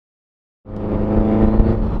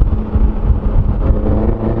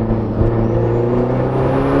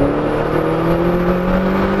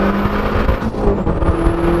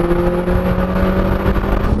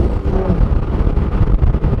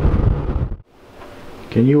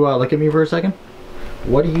Can you look at me for a second?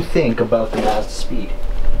 What do you think about the Mazdaspeed?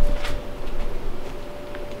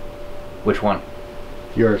 Which one?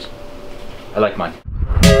 Yours. I like mine.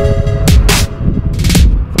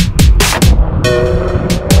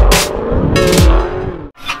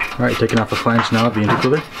 Alright, taking off the flange now of the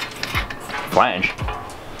intercooler. Flange?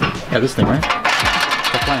 Yeah, this thing, right?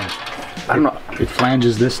 It's a flange. I don't know. It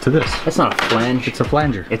flanges this to this. That's not a flange. It's a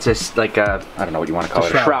flanger. It's a, like a, I don't know what you want to call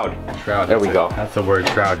it. A shroud. Shroud. There we go. That's the word,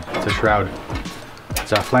 shroud. It's a shroud.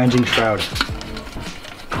 It's a flanging shroud.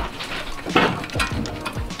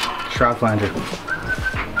 Shroud flanger.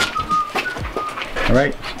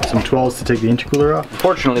 Alright, some 12s to take the intercooler off.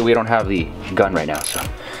 Fortunately, we don't have the gun right now, so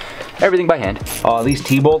everything by hand. These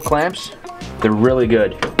T-bolt clamps, they're really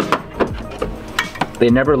good. They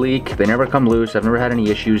never leak, they never come loose, I've never had any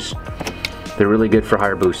issues. They're really good for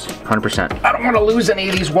higher boosts, 100%. I don't want to lose any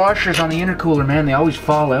of these washers on the intercooler, man. They always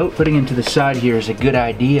fall out. Putting them to the side here is a good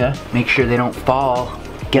idea. Make sure they don't fall,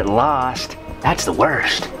 get lost. That's the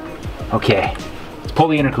worst. Okay, let's pull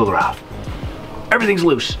the intercooler off. Everything's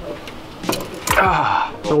loose.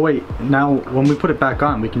 Ah. So wait, now when we put it back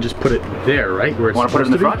on, we can just put it there, right? Where it's Want to put it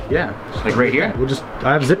in the front? Yeah. Like right here? We'll just,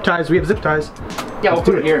 I have zip ties, we have zip ties. Yeah, we'll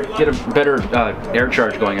put it here. Get a better air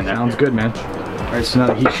charge going in there. Sounds good, man. All right, so now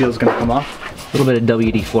the heat shield's gonna come off. A little bit of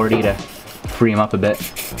WD-40 to free them up a bit.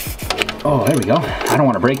 Oh, there we go. I don't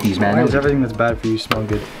want to break these, man. Why does everything that's bad for you smell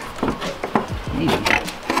good? Maybe.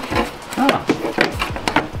 Oh.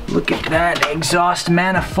 Look at that exhaust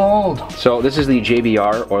manifold. So this is the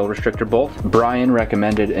Jbr oil restrictor bolt. Brian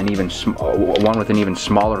recommended an even one with an even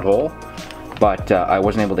smaller hole, but I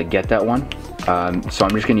wasn't able to get that one. So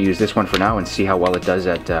I'm just going to use this one for now and see how well it does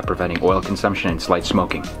at preventing oil consumption and slight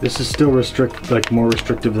smoking. This is still more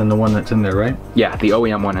restrictive than the one that's in there, right? Yeah, the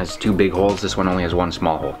OEM one has 2 big holes. This one only has 1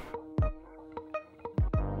 small hole.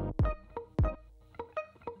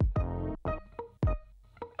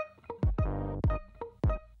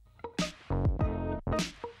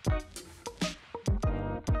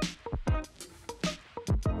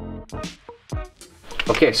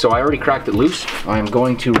 Okay, so I already cracked it loose. I'm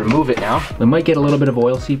going to remove it now. We might get a little bit of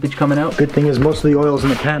oil seepage coming out. Good thing is most of the oil's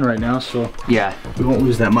in the pan right now, so yeah, we won't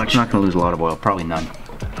lose that much. I'm not gonna lose a lot of oil, probably none.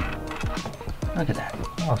 Look at that.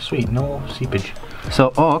 Oh, sweet, no seepage.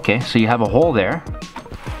 So, oh, okay, so you have a hole there,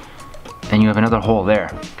 and you have another hole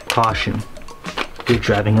there. Caution, you're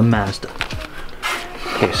driving a Mazda.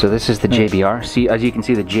 Okay, so this is the Jbr. See, as you can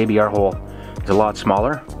see, the Jbr hole is a lot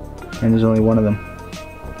smaller. And there's only one of them.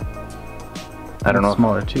 I don't know.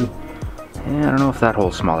 Smaller too. Yeah, I don't know if that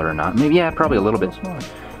hole's smaller or not. Maybe, yeah, probably a little bit. Smaller.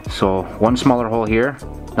 So one smaller hole here,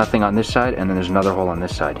 nothing on this side, and then there's another hole on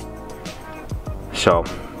this side. So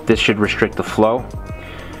this should restrict the flow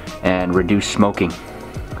and reduce smoking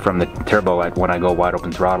from the turbo when I go wide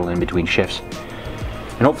open throttle in between shifts.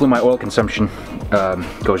 And hopefully my oil consumption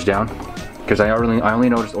goes down, because I only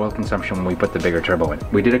noticed oil consumption when we put the bigger turbo in.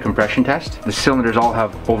 We did a compression test. The cylinders all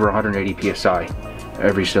have over 180 psi.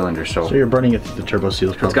 Every cylinder, so you're burning it through the turbo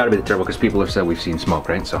seals. It's got to be the turbo, because people have said we've seen smoke,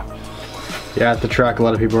 right? So yeah, at the track a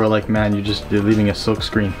lot of people are like, man, you're leaving a silk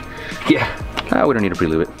screen. Yeah, we don't need to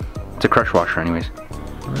pre-lube it. It's a crush washer anyways.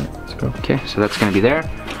 Alright, let's go. Okay, so that's going to be there.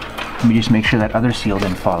 Let me just make sure that other seal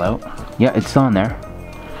didn't fall out. Yeah, it's still on there.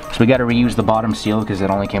 So we got to reuse the bottom seal because it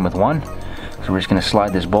only came with 1. So we're just going to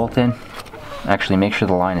slide this bolt in. Actually, make sure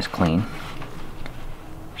the line is clean.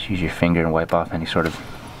 Just use your finger and wipe off any sort of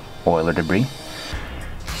oil or debris.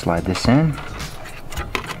 Slide this in.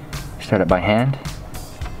 Start it by hand.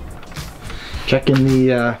 Check in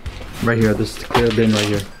the right here. This is the clear bin right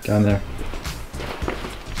here, down there.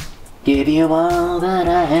 Give you all that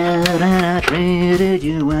I had and I treated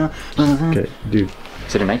you well. Okay, dude.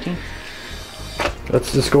 Is it a 19?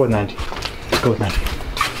 Let's just go with 19. Let's go with 19.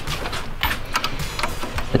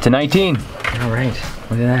 It's a 19. All right.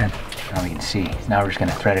 Look at that. Now we can see. Now we're just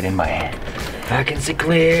gonna thread it in by hand. I can see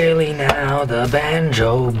clearly now the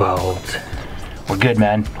banjo bolt. We're good,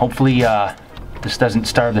 man. Hopefully this doesn't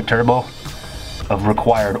starve the turbo of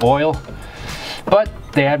required oil, but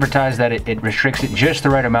they advertise that it restricts it just the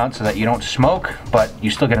right amount so that you don't smoke, but you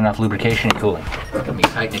still get enough lubrication and cooling. Let me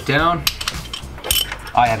tighten it down.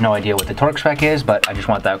 I have no idea what the torque spec is, but I just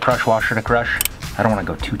want that crush washer to crush. I don't want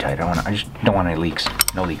to go too tight. I just don't want any leaks.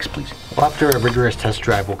 No leaks, please. Well, after a rigorous test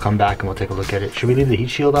drive, we'll come back and we'll take a look at it. Should we leave the heat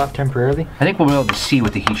shield off temporarily? I think we'll be able to see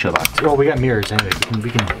with the heat shield on. Oh, we got mirrors anyway.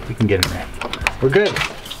 We can get in there. We're good.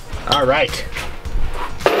 All right.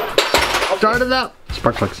 Start it up.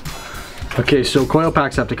 Spark plugs. Okay, so coil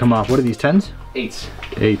packs have to come off. What are these, 10s? 8s.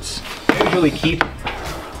 8s. I usually keep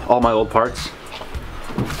all my old parts,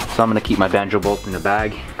 so I'm gonna keep my banjo bolt in the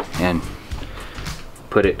bag and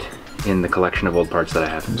put it in the collection of old parts that I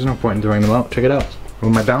have. There's no point in throwing them out. Check it out.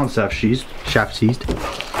 Well, my balance shaft seized.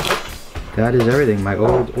 That is everything. My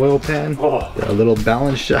old oil pan, a little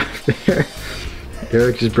balance shaft there.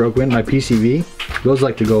 Eric just broke in. My PCV. Those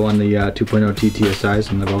like to go on the 2.0 TTSIs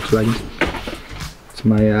and the Volkswagens. It's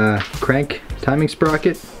my crank timing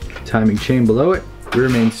sprocket, timing chain below it, rear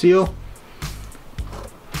main seal,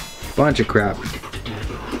 bunch of crap.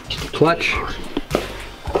 Clutch.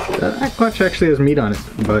 That clutch actually has meat on it,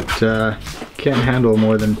 but can't handle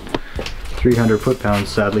more than 300 foot-pounds,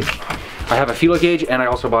 sadly. I have a feeler gauge and I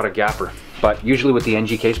also bought a gapper, but usually with the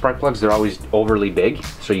NGK spark plugs, they're always overly big,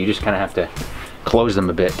 so you just kind of have to close them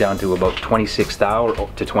a bit down to about 26 thou or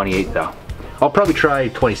to 28 thou. I'll probably try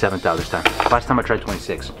 27 thou this time. Last time I tried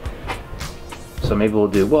 26. So maybe we'll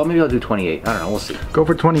do, well, maybe I'll do 28. I don't know, we'll see. Go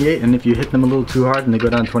for 28, and if you hit them a little too hard and they go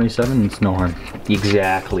down 27, it's no harm.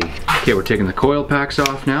 Exactly. Okay, we're taking the coil packs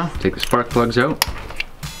off now. Take the spark plugs out.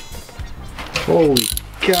 Holy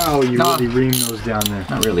cow, you really reamed those down there.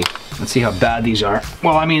 Not really. Let's see how bad these are.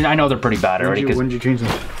 Well, I mean, I know they're pretty bad already. When did you change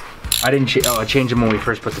them? I didn't I changed them when we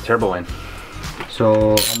first put the turbo in.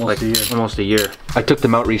 So, almost a year. Almost a year. I took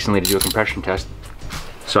them out recently to do a compression test.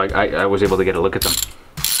 So I was able to get a look at them.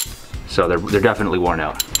 So they're definitely worn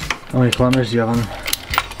out. How many kilometers do you have on them?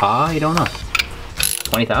 I don't know.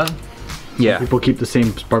 20,000? Yeah. People keep the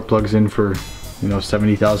same spark plugs in for, you know,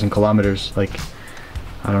 70,000 kilometers. Like,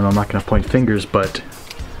 I don't know, I'm not gonna point fingers, but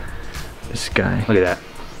this guy. Look at that.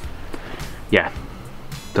 Yeah.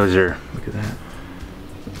 Those are, look at that.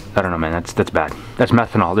 I don't know, man, that's bad. That's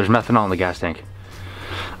methanol. There's methanol in the gas tank.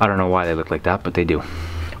 I don't know why they look like that, but they do.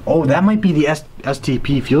 Oh, that might be the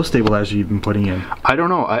STP fuel stabilizer you've been putting in. I don't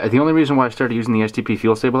know. The only reason why I started using the STP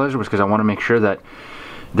fuel stabilizer was because I want to make sure that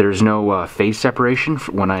there's no phase separation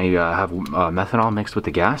when I have methanol mixed with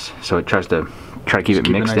the gas. So it tries to keep it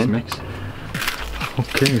mixed in. Mix.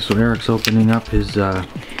 Okay, so Eric's opening up his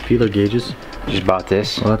feeler gauges. Just bought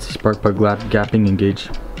this. Well, that's a spark plug gapping and gauge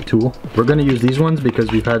tool. We're going to use these ones because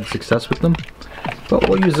we've had success with them, but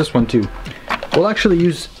we'll use this one too. We'll actually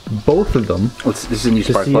use both of them. This is a new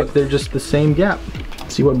spark see plug. If they're just the same gap.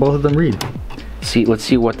 See what both of them read. Let's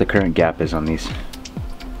see what the current gap is on these.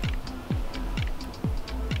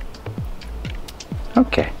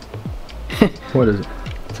 Okay. What is it?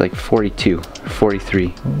 It's like 42, 43.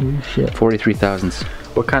 Holy shit. 43 thousandths.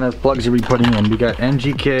 What kind of plugs are we putting in? We got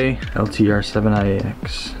NGK,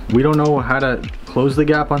 LTR7IAX. We don't know how to close the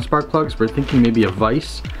gap on spark plugs. We're thinking maybe a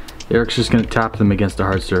vise. Eric's just gonna tap them against a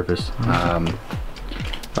hard surface.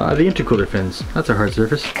 The intercooler fins. That's a hard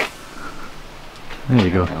surface. There you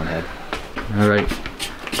go. All right.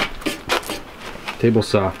 Table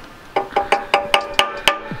saw.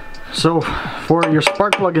 So, for your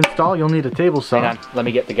spark plug install, you'll need a table saw. Hang on, let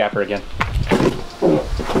me get the gapper again.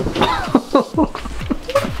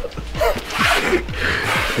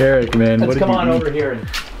 Eric, man, Let's come on over here.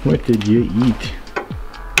 What did you eat?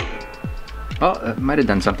 Oh, that might have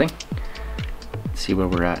done something. Let's see where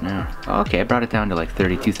we're at now. Oh, okay, I brought it down to like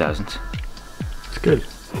 32 thousandths. It's good.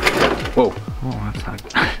 Whoa. Oh, that's not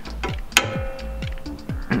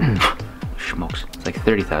good. Smokes. It's like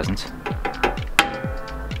 30 thousandths.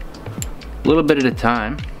 A little bit at a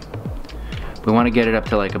time. We want to get it up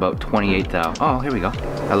to like about 28 thou. Oh, here we go.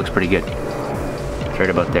 That looks pretty good. It's right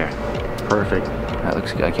about there. Perfect. That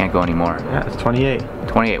looks good. I can't go anymore. Yeah, it's 28.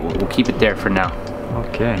 28. We'll keep it there for now.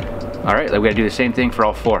 Okay. All right, we gotta do the same thing for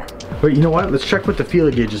all four. Wait, you know what? Let's check with the feeler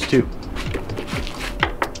gauges too.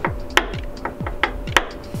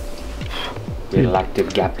 We like to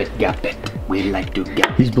gap it, gap it. We like to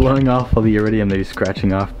gap it. He's blowing off all the iridium that he's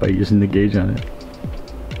scratching off by using the gauge on it.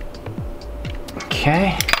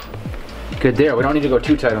 Okay. Good there. We don't need to go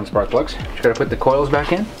too tight on spark plugs. Just gotta put the coils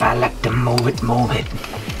back in. I like to move it, move it.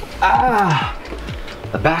 Ah!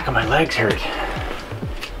 The back of my legs hurt.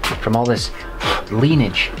 From all this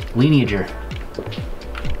lineager.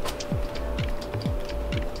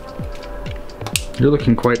 You're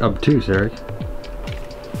looking quite obtuse, Eric.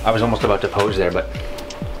 I was almost about to pose there, but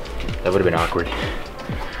that would have been awkward.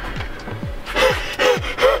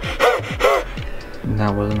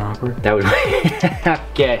 That wasn't awkward. That was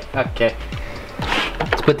okay.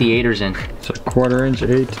 Let's put the 8ers in. So 1/4 inch,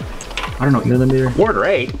 8. I don't know. Millimeter. 1/4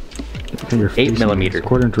 8. 8 millimeter.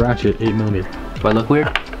 1/4 inch ratchet, 8 millimeter. Do I look weird?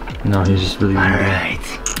 No, he's just really. All right,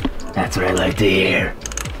 that's what I like to hear.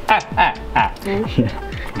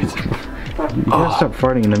 You gotta stop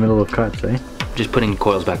farting in the middle of cuts, eh? Just putting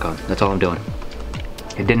coils back on. That's all I'm doing.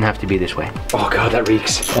 It didn't have to be this way. Oh god, that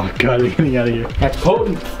reeks. Oh god, we're getting out of here. That's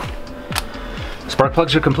potent. Spark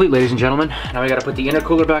plugs are complete, ladies and gentlemen. Now we gotta put the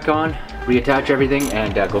intercooler back on, reattach everything,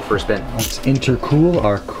 and go for a spin. Let's intercool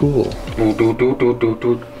our cool.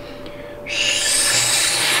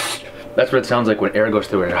 That's what it sounds like when air goes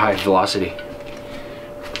through it at high velocity.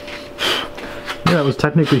 Yeah, it was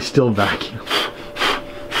technically still vacuum.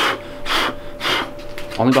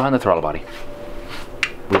 Only behind the throttle body.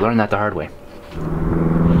 We learned that the hard way.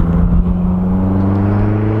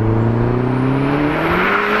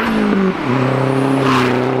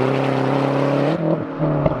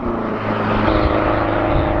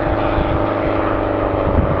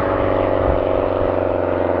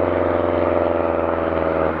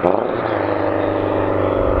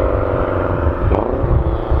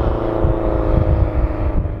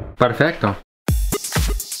 Perfecto.